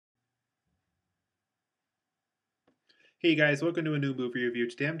Hey guys, welcome to a new movie review.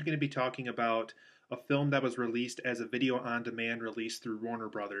 Today I'm going to be talking about a film that was released as a video on demand release through Warner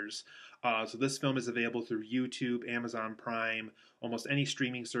Brothers. So this film is available through YouTube, Amazon Prime, almost any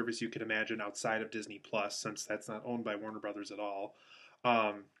streaming service you could imagine outside of Disney Plus, since that's not owned by Warner Brothers at all.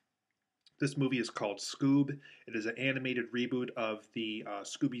 Um, this movie is called Scoob. It is an animated reboot of the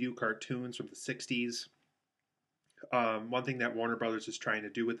Scooby-Doo cartoons from the 60s. One thing that Warner Brothers is trying to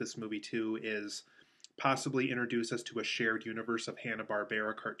do with this movie too is possibly introduce us to a shared universe of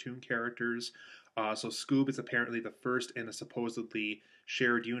Hanna-Barbera cartoon characters. So Scoob is apparently the first in a supposedly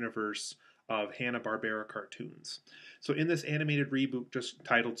shared universe of Hanna-Barbera cartoons. So in this animated reboot just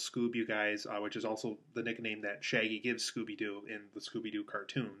titled Scoob, you guys, which is also the nickname that Shaggy gives Scooby-Doo in the Scooby-Doo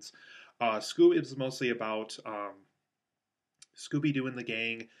cartoons, Scoob is mostly about Scooby-Doo and the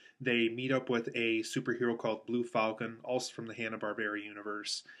gang. They meet up with a superhero called Blue Falcon, also from the Hanna-Barbera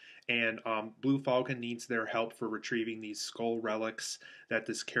universe. And Blue Falcon needs their help for retrieving these skull relics that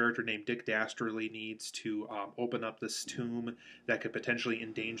this character named Dick Dastardly needs to open up this tomb that could potentially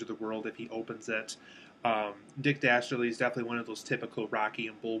endanger the world if he opens it. Dick Dastardly is definitely one of those typical Rocky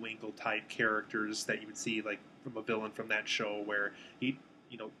and Bullwinkle type characters that you would see like from a villain from that show, where he,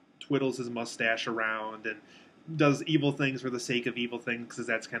 twiddles his mustache around and does evil things for the sake of evil things, because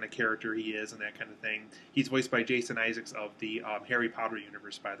that's the kind of character he is and that kind of thing. He's voiced by Jason Isaacs of the Harry Potter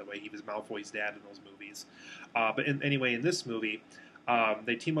universe, by the way. He was Malfoy's dad in those movies. Anyway, in this movie,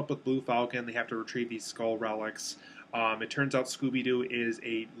 they team up with Blue Falcon. They have to retrieve these skull relics. It turns out Scooby-Doo is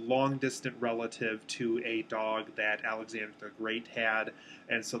a long-distant relative to a dog that Alexander the Great had,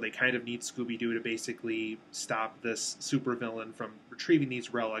 and so they kind of need Scooby-Doo to basically stop this supervillain from retrieving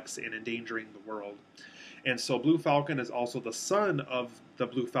these relics and endangering the world. And so Blue Falcon is also the son of the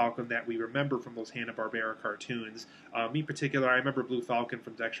Blue Falcon that we remember from those Hanna-Barbera cartoons. Me in particular, I remember Blue Falcon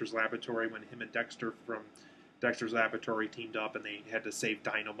from Dexter's Laboratory, when him and Dexter from Dexter's Laboratory teamed up and they had to save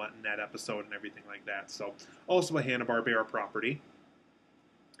Dyno-Mutt in that episode and everything like that. So also a Hanna-Barbera property.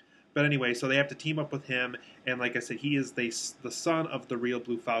 But anyway, so they have to team up with him, and like I said, he is the son of the real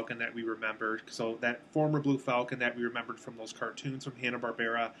Blue Falcon that we remembered. So that former Blue Falcon that we remembered from those cartoons from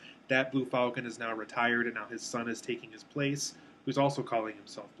Hanna-Barbera, that Blue Falcon is now retired, and now his son is taking his place, who's also calling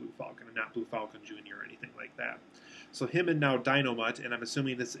himself Blue Falcon, and not Blue Falcon Jr. or anything like that. So him and now Dyno-Mutt, and I'm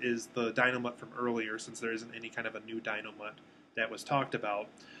assuming this is the Dyno-Mutt from earlier, since there isn't any kind of a new Dyno-Mutt that was talked about.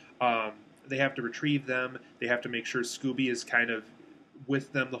 They have to retrieve them. They have to make sure Scooby is kind of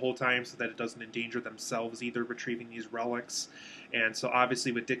with them the whole time so that it doesn't endanger themselves either, retrieving these relics. And so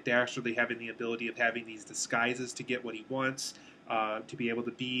obviously with Dick Dastardly having the ability of having these disguises to get what he wants, to be able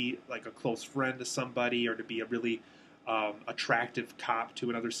to be like a close friend to somebody, or to be a really attractive cop to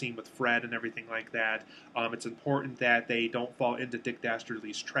another scene with Fred and everything like that, it's important that they don't fall into Dick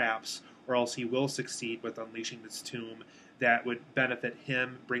Dastardly's traps, or else he will succeed with unleashing this tomb that would benefit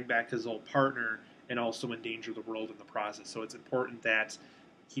him, bring back his old partner, and also endanger the world in the process. So it's important that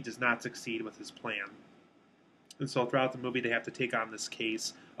he does not succeed with his plan. And so throughout the movie, they have to take on this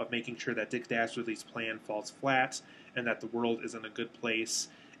case of making sure that Dick Dastardly's plan falls flat, and that the world is in a good place,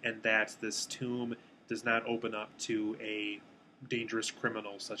 and that this tomb does not open up to a dangerous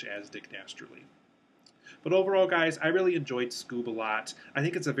criminal such as Dick Dastardly. But overall, guys, I really enjoyed Scoob a lot. I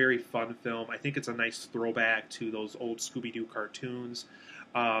think it's a very fun film. I think it's a nice throwback to those old Scooby-Doo cartoons.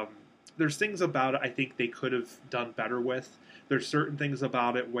 There's things about it I think they could have done better with. There's certain things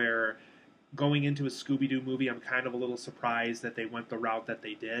about it where, going into a Scooby-Doo movie, I'm kind of a little surprised that they went the route that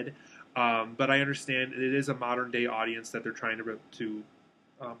they did. But I understand it is a modern-day audience that they're trying to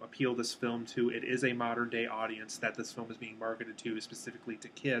appeal this film to. It is a modern-day audience that this film is being marketed to, specifically to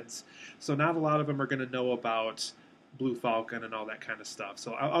kids. So not a lot of them are going to know about Blue Falcon and all that kind of stuff.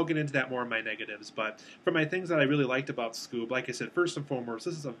 So I'll get into that more in my negatives. But for my things that I really liked about Scoob, like I said, first and foremost,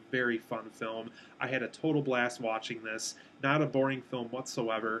 this is a very fun film. I had a total blast watching this. Not a boring film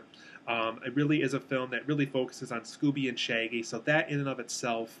whatsoever. It really is a film that really focuses on Scooby and Shaggy, so that in and of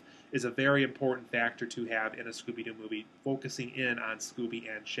itself is a very important factor to have in a Scooby-Doo movie, focusing in on Scooby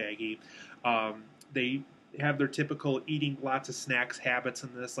and Shaggy. They have their typical eating lots of snacks habits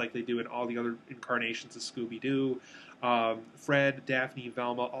in this, like they do in all the other incarnations of Scooby-Doo. Fred, Daphne,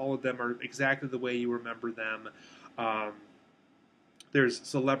 Velma, all of them are exactly the way you remember them. There's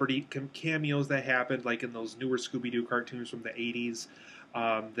celebrity cameos that happened, like in those newer Scooby-Doo cartoons from the 80s.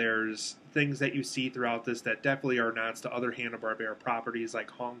 There's things that you see throughout this that definitely are nods to other Hanna-Barbera properties, like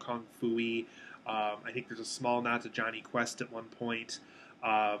Hong Kong Phooey. I think there's a small nod to Johnny Quest at one point.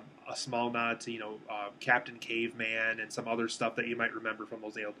 a small nod to, Captain Caveman and some other stuff that you might remember from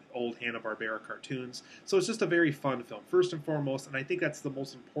those old Hanna-Barbera cartoons. So it's just a very fun film, first and foremost, and I think that's the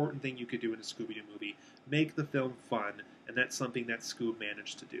most important thing you could do in a Scooby-Doo movie. Make the film fun, and that's something that Scoob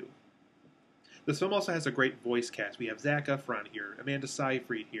managed to do. This film also has a great voice cast. We have Zac Efron here, Amanda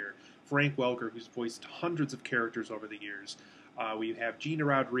Seyfried here, Frank Welker, who's voiced hundreds of characters over the years. We have Gina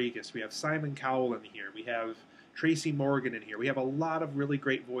Rodriguez. We have Simon Cowell in here. We have Tracy Morgan in here. We have a lot of really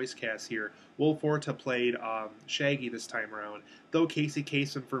great voice casts here. Will Forte played Shaggy this time around, though Casey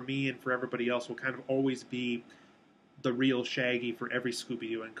Kasem, for me and for everybody else, will kind of always be the real Shaggy for every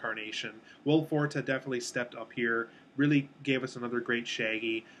Scooby-Doo incarnation. Will Forte definitely stepped up here, really gave us another great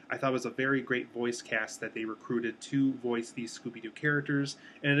Shaggy. I thought it was a very great voice cast that they recruited to voice these Scooby-Doo characters,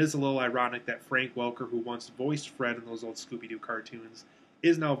 and it is a little ironic that Frank Welker, who once voiced Fred in those old Scooby-Doo cartoons,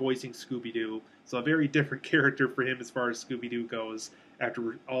 is now voicing Scooby-Doo, so a very different character for him as far as Scooby-Doo goes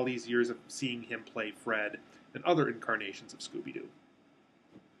after all these years of seeing him play Fred and other incarnations of Scooby-Doo.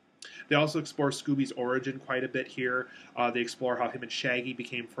 They also explore Scooby's origin quite a bit here. They explore how him and Shaggy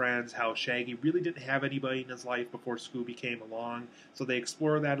became friends, how Shaggy really didn't have anybody in his life before Scooby came along. So they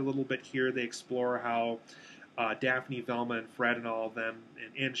explore that a little bit here. They explore how Daphne, Velma, and Fred and all of them,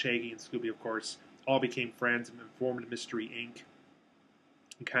 and Shaggy and Scooby, of course, all became friends and formed Mystery Inc.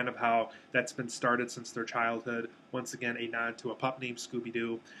 And kind of how that's been started since their childhood. Once again, a nod to a pup named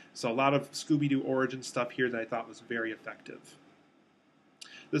Scooby-Doo. So a lot of Scooby-Doo origin stuff here that I thought was very effective.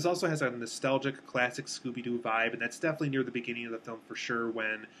 This also has a nostalgic, classic Scooby-Doo vibe, and that's definitely near the beginning of the film for sure,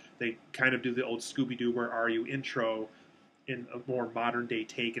 when they kind of do the old Scooby-Doo Where Are You intro in a more modern-day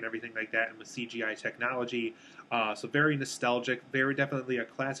take and everything like that, and with CGI technology. So very nostalgic, very definitely a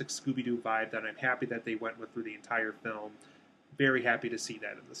classic Scooby-Doo vibe that I'm happy that they went with through the entire film. Very happy to see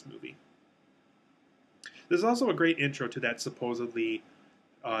that in this movie. There's also a great intro to that supposedly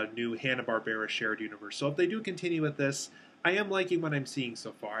new Hanna-Barbera shared universe. So if they do continue with this, I am liking what I'm seeing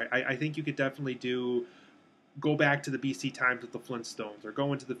so far. I think you could definitely go back to the BC times with the Flintstones, or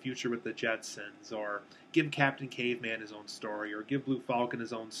go into the future with the Jetsons, or give Captain Caveman his own story, or give Blue Falcon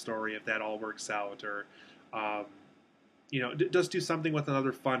his own story if that all works out, or just do something with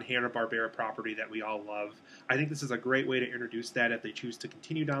another fun Hanna-Barbera property that we all love. I think this is a great way to introduce that if they choose to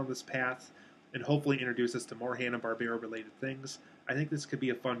continue down this path, and hopefully introduce us to more Hanna-Barbera related things. I think this could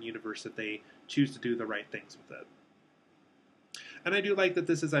be a fun universe if they choose to do the right things with it. And I do like that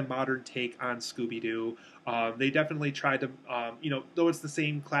this is a modern take on Scooby-Doo. They definitely tried to, though it's the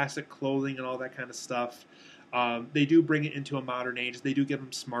same classic clothing and all that kind of stuff, they do bring it into a modern age. They do give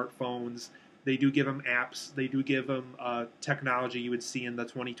them smartphones. They do give them apps. They do give them technology you would see in the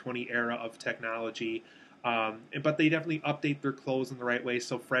 2020 era of technology. But they definitely update their clothes in the right way.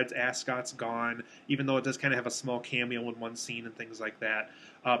 So Fred's ascot's gone, even though it does kind of have a small cameo in one scene and things like that.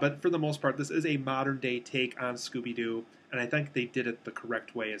 But for the most part, this is a modern-day take on Scooby-Doo, and I think they did it the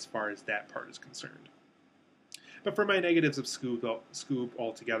correct way as far as that part is concerned. But for my negatives of Scoob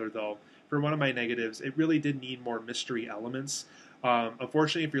altogether, though, for one of my negatives, it really did need more mystery elements.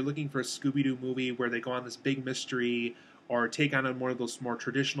 Unfortunately, if you're looking for a Scooby-Doo movie where they go on this big mystery or take on one of those more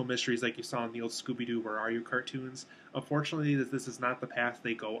traditional mysteries like you saw in the old Scooby-Doo Where Are You cartoons, unfortunately, this is not the path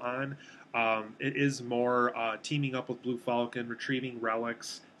they go on. It is more teaming up with Blue Falcon, retrieving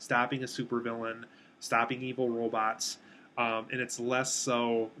relics, stopping a supervillain, stopping evil robots, and it's less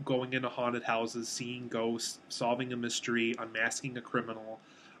so going into haunted houses, seeing ghosts, solving a mystery, unmasking a criminal.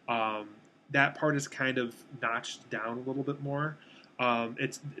 That part is kind of notched down a little bit more.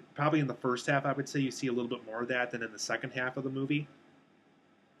 It's probably in the first half, I would say, you see a little bit more of that than in the second half of the movie.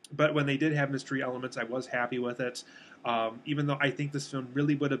 But when they did have mystery elements, I was happy with it. Even though I think this film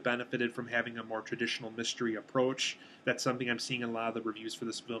really would have benefited from having a more traditional mystery approach. That's something I'm seeing in a lot of the reviews for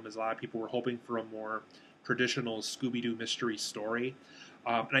this film, is a lot of people were hoping for a more traditional Scooby-Doo mystery story.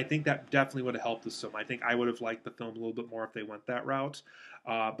 And I think that definitely would have helped this film. I think I would have liked the film a little bit more if they went that route.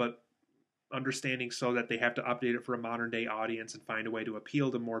 But understanding so that they have to update it for a modern-day audience and find a way to appeal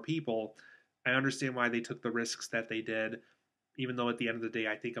to more people, I understand why they took the risks that they did, even though at the end of the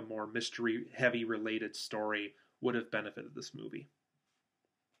day, I think a more mystery-heavy related story would have benefited this movie.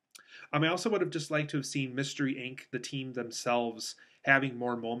 I also would have just liked to have seen Mystery Inc., the team themselves, having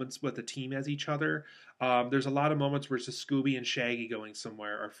more moments with the team as each other. There's a lot of moments where it's just Scooby and Shaggy going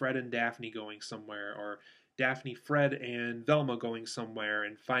somewhere, or Fred and Daphne going somewhere, or Daphne, Fred, and Velma going somewhere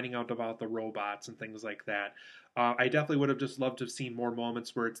and finding out about the robots and things like that. I definitely would have just loved to have seen more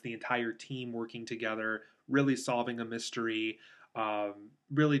moments where it's the entire team working together, really solving a mystery.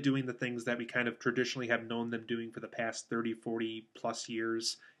 Really doing the things that we kind of traditionally have known them doing for the past 30, 40 plus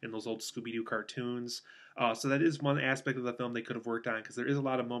years in those old Scooby-Doo cartoons. So that is one aspect of the film they could have worked on, because there is a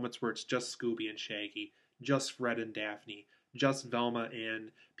lot of moments where it's just Scooby and Shaggy, just Fred and Daphne, just Velma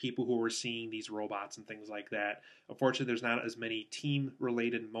and people who were seeing these robots and things like that. Unfortunately, there's not as many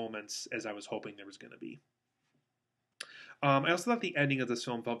team-related moments as I was hoping there was going to be. I also thought the ending of this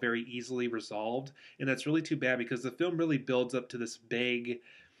film felt very easily resolved, and that's really too bad, because the film really builds up to this big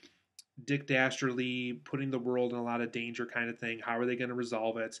Dick Dastardly putting the world in a lot of danger kind of thing. How are they going to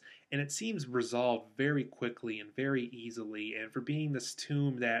resolve it? And it seems resolved very quickly and very easily. And for being this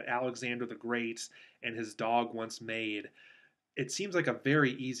tomb that Alexander the Great and his dog once made, it seems like a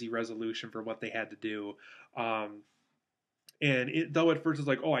very easy resolution for what they had to do. Though at first it's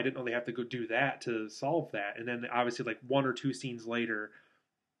like, oh, I didn't know they have to go do that to solve that. And then obviously, like 1 or 2 scenes later,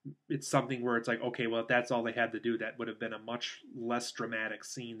 it's something where it's like, okay, well, if that's all they had to do, that would have been a much less dramatic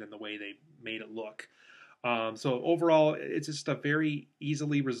scene than the way they made it look. So overall, it's just a very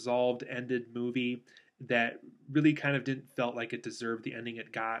easily resolved, ended movie that really kind of didn't felt like it deserved the ending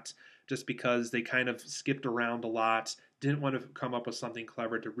it got, just because they kind of skipped around a lot, didn't want to come up with something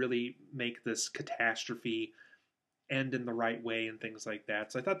clever to really make this catastrophe end in the right way and things like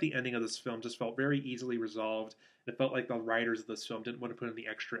that. So I thought the ending of this film just felt very easily resolved. It felt like the writers of this film didn't want to put in the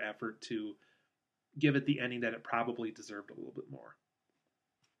extra effort to give it the ending that it probably deserved a little bit more.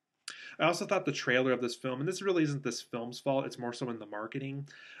 I also thought the trailer of this film, and this really isn't this film's fault, it's more so in the marketing.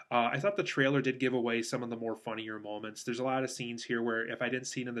 I thought the trailer did give away some of the more funnier moments. There's a lot of scenes here where if I didn't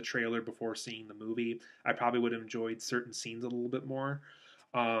see it in the trailer before seeing the movie, I probably would have enjoyed certain scenes a little bit more.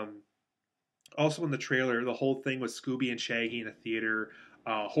 Also in the trailer, the whole thing with Scooby and Shaggy in a theater,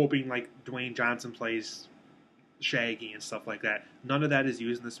 hoping like Dwayne Johnson plays Shaggy and stuff like that. None of that is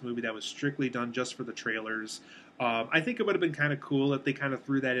used in this movie. That was strictly done just for the trailers. I think it would have been kind of cool if they kind of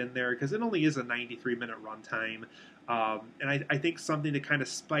threw that in there, because it only is a 93-minute runtime. And I think something to kind of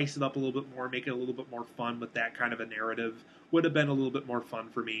spice it up a little bit more, make it a little bit more fun with that kind of a narrative would have been a little bit more fun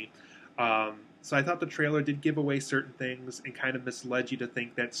for me. So I thought the trailer did give away certain things and kind of misled you to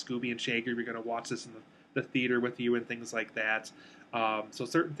think that Scooby and Shaggy were going to watch this in the theater with you and things like that. So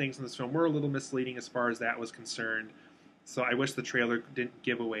certain things in this film were a little misleading as far as that was concerned. So I wish the trailer didn't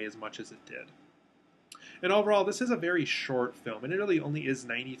give away as much as it did. And overall, this is a very short film, and it really only is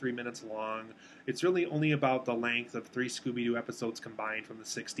 93 minutes long. It's really only about the length of 3 Scooby-Doo episodes combined from the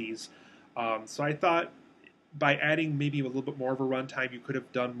 60s. So I thought by adding maybe a little bit more of a runtime, you could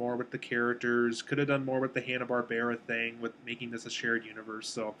have done more with the characters, could have done more with the Hanna-Barbara thing, with making this a shared universe.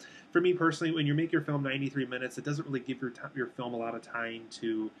 So for me personally, when you make your film 93 minutes, it doesn't really give your film a lot of time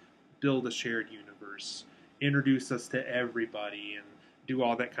to build a shared universe, introduce us to everybody, and do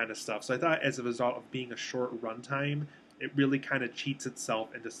all that kind of stuff. So I thought as a result of being a short runtime, it really kind of cheats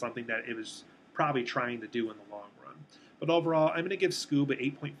itself into something that it was probably trying to do in the long run. But overall, I'm going to give Scoob an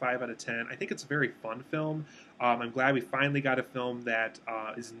 8.5 out of 10. I think it's a very fun film. I'm glad we finally got a film that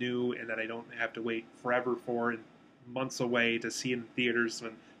is new and that I don't have to wait forever for and months away to see in theaters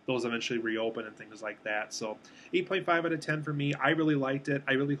when those eventually reopen and things like that. So 8.5 out of 10 for me. I really liked it.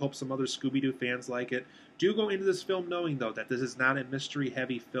 I really hope some other Scooby-Doo fans like it. Do go into this film knowing, though, that this is not a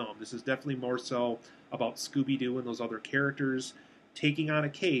mystery-heavy film. This is definitely more so about Scooby-Doo and those other characters taking on a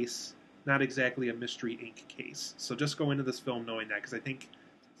case, not exactly a Mystery Inc. case. So just go into this film knowing that, because I think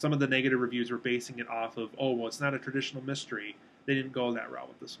some of the negative reviews were basing it off of, oh, well, it's not a traditional mystery. They didn't go that route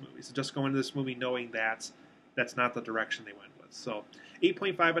with this movie. So just go into this movie knowing that's not the direction they went with. So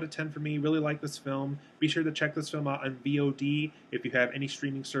 8.5 out of 10 for me. Really like this film. Be sure to check this film out on VOD if you have any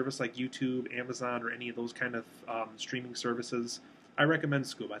streaming service like YouTube, Amazon, or any of those kind of streaming services. I recommend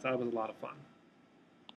Scoob. I thought it was a lot of fun.